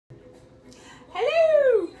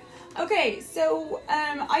Hello. Okay, so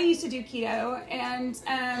I used to do keto, and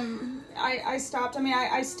I stopped. I mean,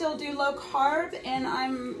 I still do low carb, and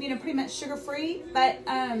I'm pretty much sugar free. But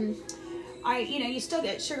you still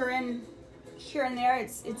get sugar in here and there.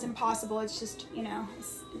 It's impossible. It's just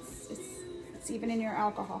it's even in your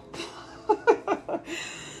alcohol.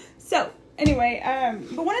 So anyway,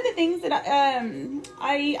 but one of the things that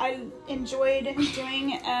I enjoyed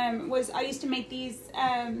doing was I used to make these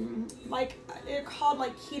like they're called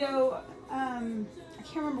like keto. I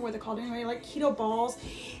can't remember what they're called anyway. Like keto balls,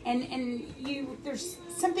 and there's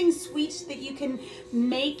something sweet that you can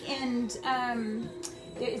make, and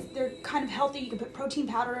they're kind of healthy. You can put protein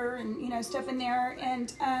powder and stuff in there,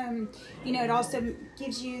 and it also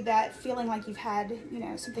gives you that feeling like you've had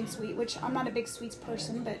something sweet, which I'm not a big sweets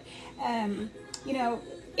person, but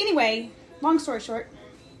anyway, long story short,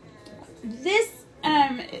 this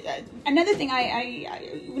another thing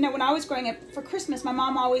I when I was growing up for Christmas, my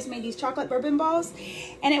mom always made these chocolate bourbon balls,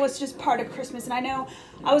 and it was just part of Christmas. And I know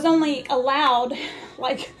I was only allowed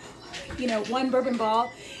like one bourbon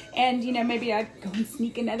ball, and maybe I'd go and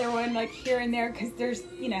sneak another one like here and there, because there's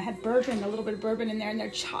had bourbon, a little bit of bourbon in there, and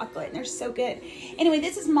they're chocolate and they're so good. Anyway,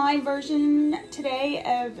 this is my version today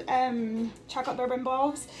of chocolate bourbon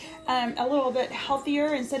balls, a little bit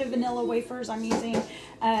healthier. Instead of vanilla wafers, I'm using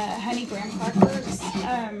honey graham crackers,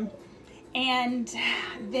 and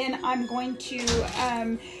then I'm going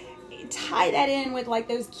to tie that in with like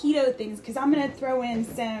those keto things, because I'm going to throw in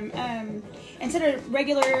some instead of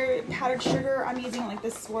regular powdered sugar, I'm using like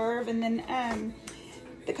the Swerve, and then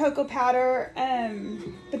the cocoa powder,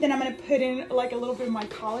 but then I'm going to put in like a little bit of my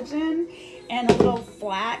collagen and a little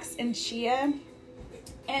flax and chia,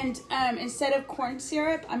 and instead of corn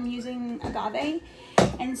syrup, I'm using agave.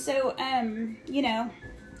 And so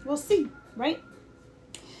we'll see, right?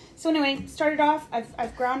 So anyway, started off,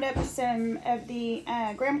 I've ground up some of the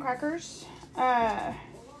graham crackers,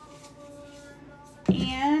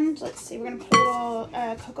 and let's see, we're going to put a little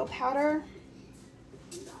cocoa powder,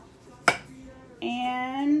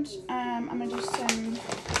 and I'm going to do some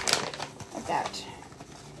of that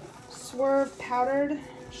Swerve powdered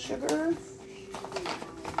sugar,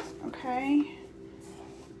 okay,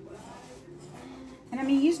 and I'm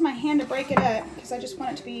going to use my hand to break it up, because I just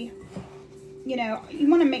want it to be, you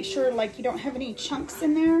want to make sure like you don't have any chunks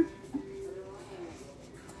in there.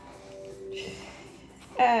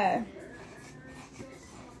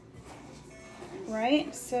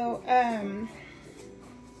 Right, so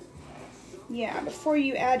yeah, before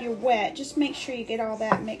you add your wet, just make sure you get all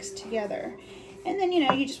that mixed together, and then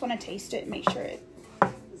you just want to taste it and make sure it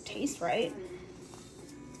tastes right.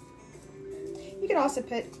 You could also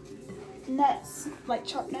put nuts, like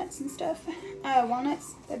chopped nuts and stuff,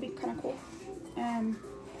 walnuts, that'd be kind of cool.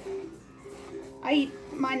 I eat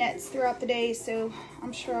my nuts throughout the day, so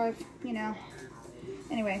I'm sure I've,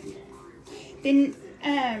 anyway. Then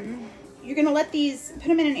you're going to let these, put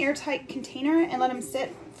them in an airtight container and let them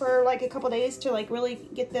sit for like a couple days to like really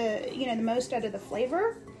get the, the most out of the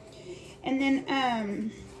flavor. And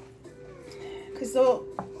then, because they'll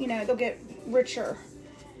get richer.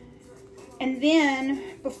 And then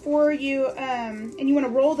before you, and you want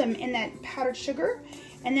to roll them in that powdered sugar.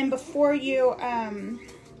 And then before you,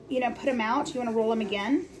 put them out, you want to roll them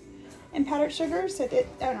again in powdered sugar. So that,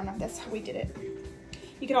 I don't know if that's how we did it.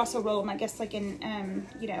 You could also roll them, I guess, like in,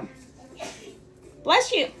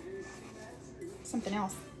 bless you, something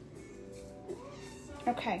else.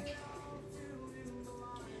 Okay.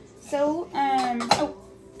 So, oh,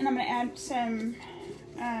 and I'm going to add some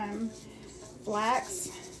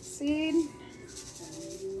flax seed.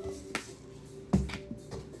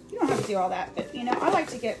 You don't have to do all that, but I like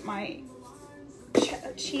to get my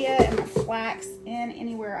chia and my flax in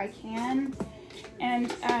anywhere I can.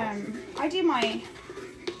 And I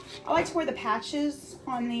like to wear the patches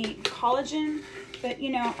on the collagen, but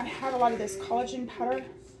I have a lot of this collagen powder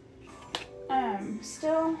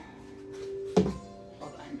still.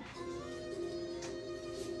 Hold on.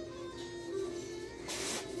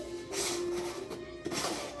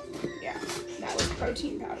 Yeah, that was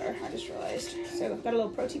protein powder, I just realized. So I've got a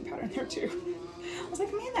little protein powder in there too. I was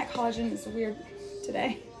like, man, that collagen is weird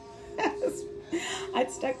today. I'd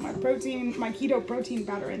stuck my keto protein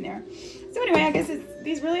powder in there. So anyway, I guess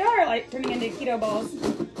these really are like turning into keto balls.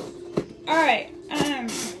 All right.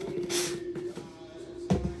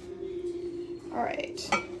 All right.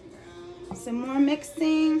 Some more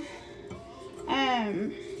mixing.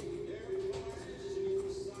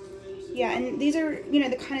 Yeah, and these are,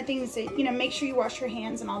 the kind of things that, make sure you wash your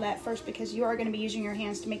hands and all that first, because you are going to be using your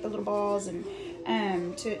hands to make the little balls and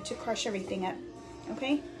to crush everything up.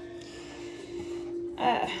 Okay?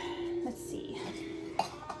 Let's see.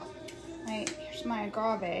 finished my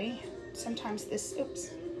agave. Sometimes this, oops,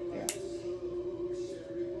 there.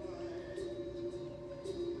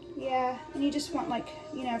 Yeah, and you just want like,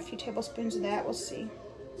 you know, a few tablespoons of that. We'll see.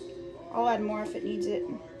 I'll add more if it needs it.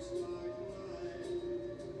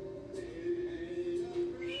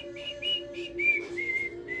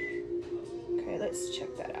 Okay, let's check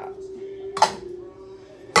that out.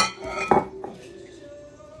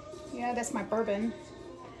 Yeah, that's my bourbon.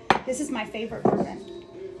 This is my favorite bourbon.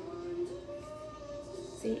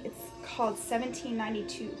 See, it's called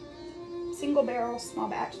 1792. Single barrel, small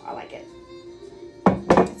batch. I like it.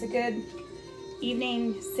 It's a good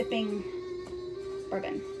evening sipping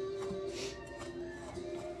bourbon.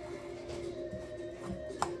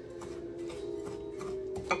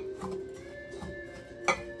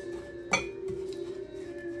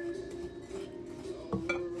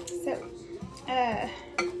 So,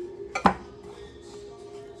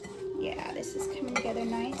 yeah, this is coming together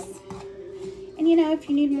nice. And you know, if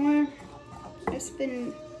you need more, it's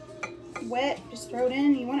been wet, just throw it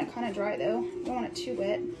in. You want it kind of dry though. You don't want it too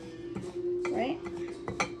wet, right?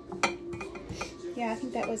 Yeah, I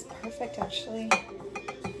think that was perfect actually.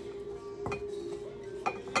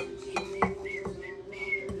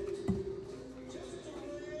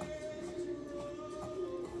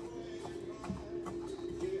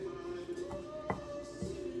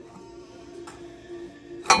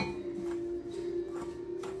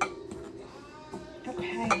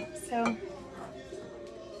 Okay, so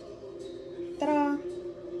ta-da!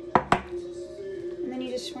 And then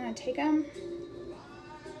you just want to take them,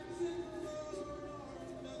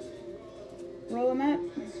 roll them up,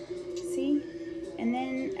 see? And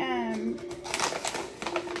then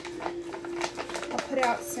I'll put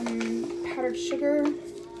out some powdered sugar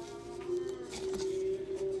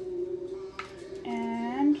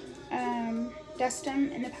and dust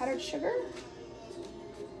them in the powdered sugar.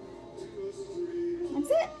 That's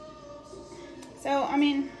it. So, I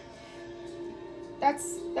mean,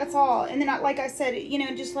 that's all. And then, like I said, you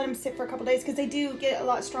know, just let them sit for a couple days because they do get a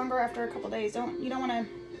lot stronger after a couple days. You don't want to.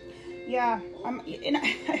 Yeah, and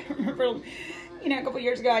I remember, you know, a couple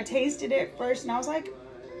years ago I tasted it first and I was like,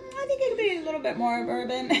 I think it could be a little bit more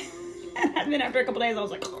bourbon. And then after a couple days I was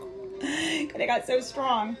like, because it got so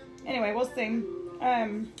strong. Anyway, we'll see.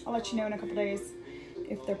 I'll let you know in a couple days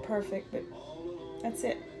if they're perfect. But that's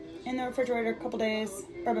it. In the refrigerator, a couple days.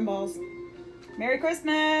 Bourbon balls. Merry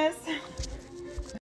Christmas!